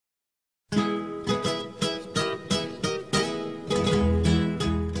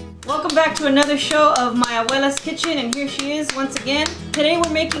back to another show of my abuela's kitchen, and here she is once again. Today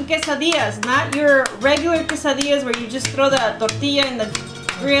we're making quesadillas, not your regular quesadillas where you just throw the tortilla in the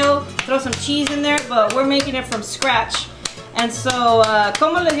grill, throw some cheese in there, but we're making it from scratch. And so,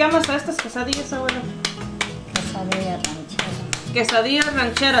 ¿cómo le llamas a estas quesadillas, abuela? Quesadillas rancheras. Quesadillas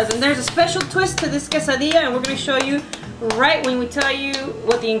rancheras. And there's a special twist to this quesadilla, and we're going to show you right when we tell you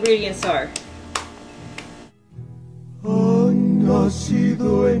what the ingredients are.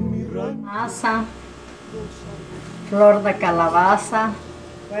 Masa, flor de calabaza.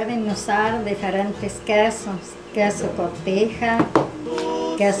 Pueden usar diferentes quesos. Queso cotija,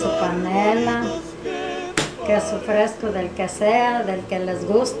 queso panela, queso fresco del que sea, del que les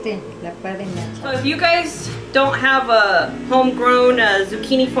guste, le pueden echar. So if you guys don't have a homegrown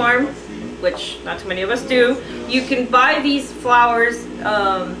zucchini farm, which not too many of us do, you can buy these flowers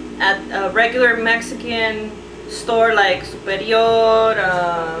at a regular Mexican store like Superior,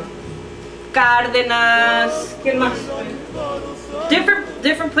 Cárdenas, ¿qué más?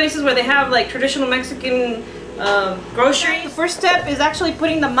 Different places where they have like traditional Mexican grocery. The first step is actually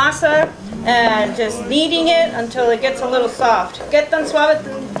putting the masa and just kneading it until it gets a little soft. ¿Qué tan suave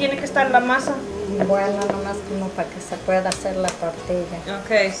tiene que estar la masa? Bueno, nomás como para que se pueda hacer la tortilla.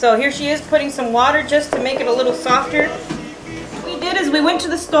 Okay, so here she is putting some water just to make it a little softer. What we did is we went to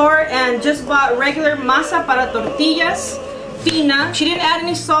the store and just bought regular masa para tortillas fina. She didn't add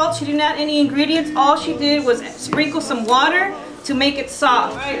any salt, she didn't add any ingredients. All she did was sprinkle some water to make it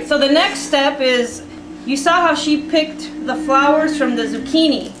soft. Right, so the next step is, you saw how she picked the flowers from the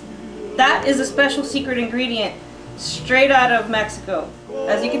zucchini. That is a special secret ingredient straight out of Mexico.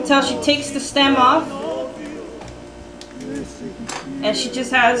 As you can tell, she takes the stem off and she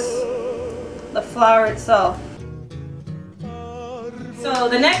just has the flower itself. So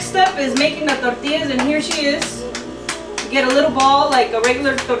the next step is making the tortillas, and here she is. You get a little ball like a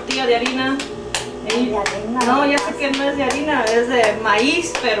regular tortilla de harina. No, ya sé que no es de harina, es de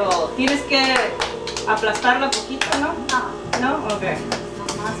maíz, pero tienes que aplastarla poquito, ¿no? No? Okay.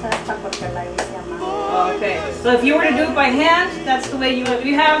 Okay, so if you were to do it by hand, that's the way you would. If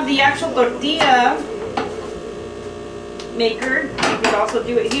you have the actual tortilla maker, you could also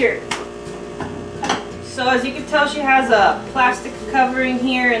do it here. So as you can tell, she has a plastic covering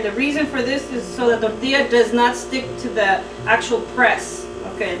here, and the reason for this is so the tortilla does not stick to the actual press.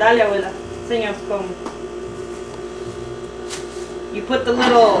 Okay, dale, abuela. Enséñanos cómo. You put the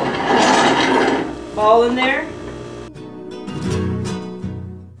little ball in there.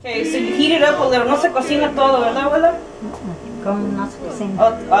 Okay, so you heat it up a little. No se cocina todo, ¿verdad, abuela? ¿Cómo no se cocina?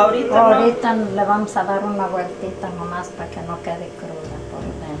 Ahorita no. Ahorita le vamos a dar una vueltita nomás para que no quede cruda por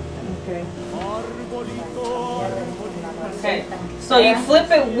dentro. Okay. So you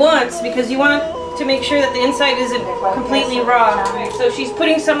flip it once because you want to make sure that the inside isn't completely raw. Okay. So she's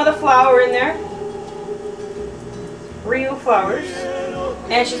putting some of the flour in there. Real flowers.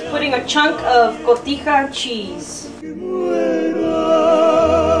 And she's putting a chunk of cotija cheese.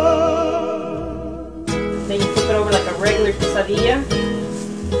 Then you flip it over like a regular quesadilla.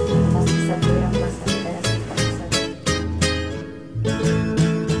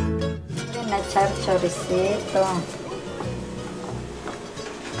 Pueden echar choricito.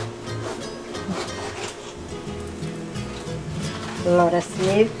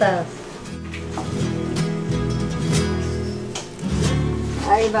 Florecitas.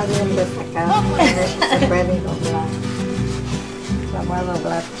 Ahí va bien desacado. Se puede doblar. La voy a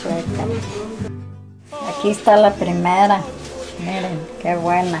doblar chueca. Aquí está la primera. Miren, qué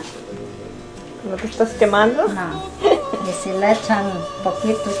buena. ¿No te estás quemando? No. Y si le echan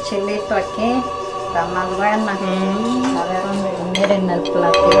poquito chilito aquí, está más buena. A ver, miren el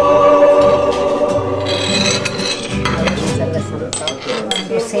platito.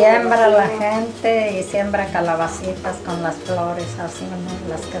 Y siembra la gente y siembra calabacitas con las flores así, ¿no?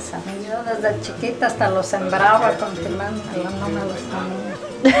 Las quesadillas. Yo desde chiquita hasta los sembraba con timán, pero no me los comía.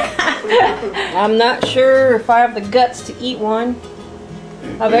 I'm not sure if I have the guts to eat one.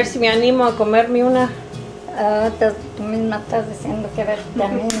 A ver si me animo a comerme una. Tú misma estás diciendo que te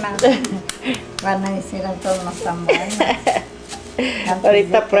animas. Van a decir a todos no están buenas.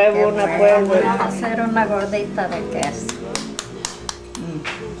 Ahorita pruebo una, pues. Vamos a hacer una gordita de queso.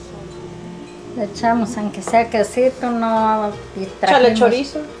 Le echamos aunque sea quesito, no. Chale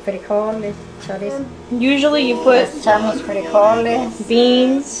chorizo. Frijoles, chorizo. Usually you put Le echamos frijoles,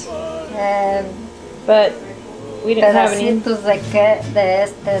 beans, but we didn't have any. pedacitos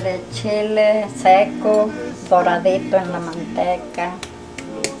de chile seco, doradito en la manteca.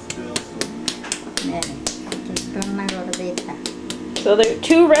 Miren, aquí está una gordita. So there are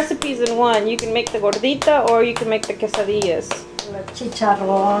two recipes in one. You can make the gordita or you can make the quesadillas.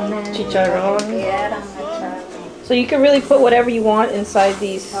 Chicharrones. Chicharrón. Quieran echarle. So you can really put whatever you want inside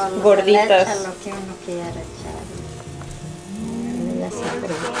these Cuando se le gorditas. echa lo que uno quiera echarle. Ya se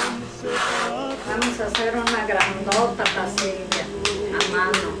fríe. Vamos a hacer una grandota pasilla a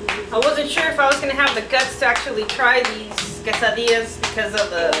mano. I wasn't sure if I was going to have the guts to actually try these quesadillas because of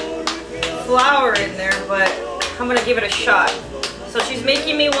the flour in there, but I'm going to give it a shot. So she's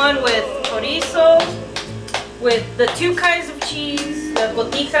making me one with chorizo, with the two kinds of cheese, the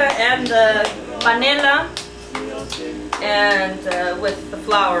gotica and the panela, and with the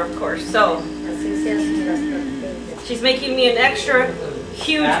flour, of course. So Así se hacen las tortillas. she's making me an extra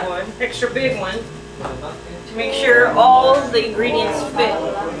huge one, extra big one, to make sure all the ingredients fit.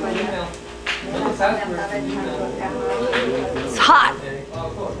 It's hot.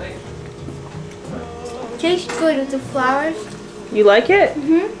 Tastes good with the flowers. You like it?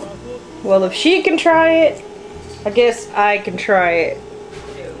 Mm-hmm. Well, if she can try it, I guess I can try it.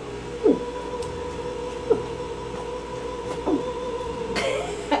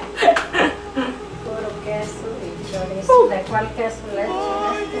 Puro queso y chorizo. ¿De cuál queso le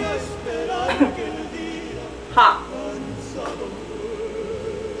echan este? Hot.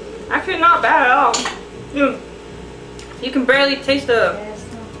 Actually, not bad at all. You can barely taste the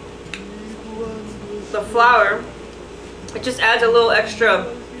flour. It just adds a little extra,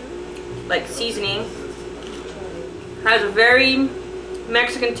 like, seasoning. Has a very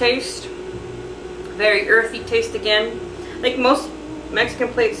Mexican taste, very earthy taste again. Like most Mexican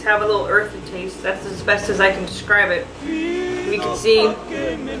plates have a little earthy taste. That's as best as I can describe it. You can see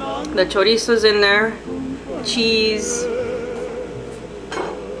the chorizo's in there, cheese,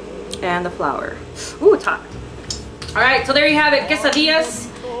 and the flour. Ooh, it's hot. All right, so there you have it, Quesadillas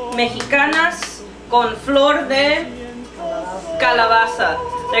Mexicanas con Flor de Calabaza.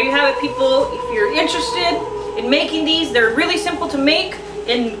 There you have it, people. If you're interested in making these, they're really simple to make.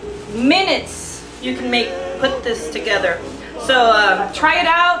 In minutes, you can put this together. So try it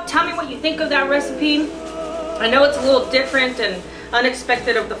out. Tell me what you think of that recipe. I know it's a little different and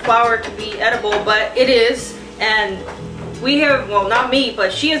unexpected of the flour to be edible, but it is. And we have, well, not me,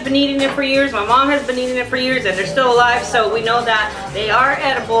 but she has been eating it for years. My mom has been eating it for years, and they're still alive, so we know that they are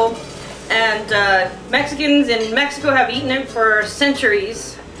edible. And Mexicans in Mexico have eaten it for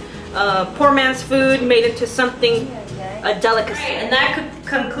centuries. Poor man's food made into something, a delicacy. And that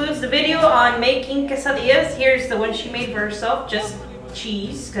concludes the video on making quesadillas. Here's the one she made for herself, just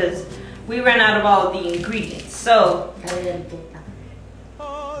cheese, because we ran out of all of the ingredients. So,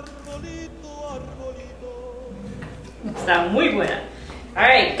 está muy buena.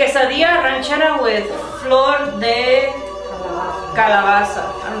 Alright, quesadilla ranchera with flor de calabaza.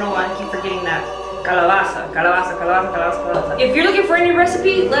 I don't know why I keep forgetting that. Calabaza, calabaza, calabaza, calabaza, calabaza. If you're looking for any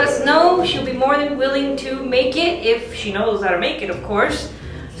recipe, let us know. She'll be more than willing to make it, if she knows how to make it, of course.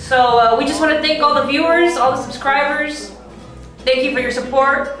 So we just want to thank all the viewers, all the subscribers. Thank you for your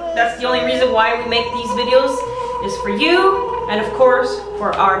support. That's the only reason why we make these videos, is for you, and of course,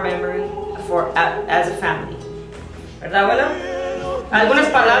 for our memory, as a family. ¿Verdad, abuela? ¿Algunas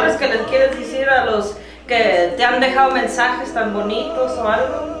palabras que les quieres decir a los que te han dejado mensajes tan bonitos o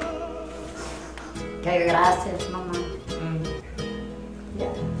algo? Que gracias, mamá.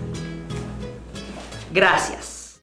 Gracias.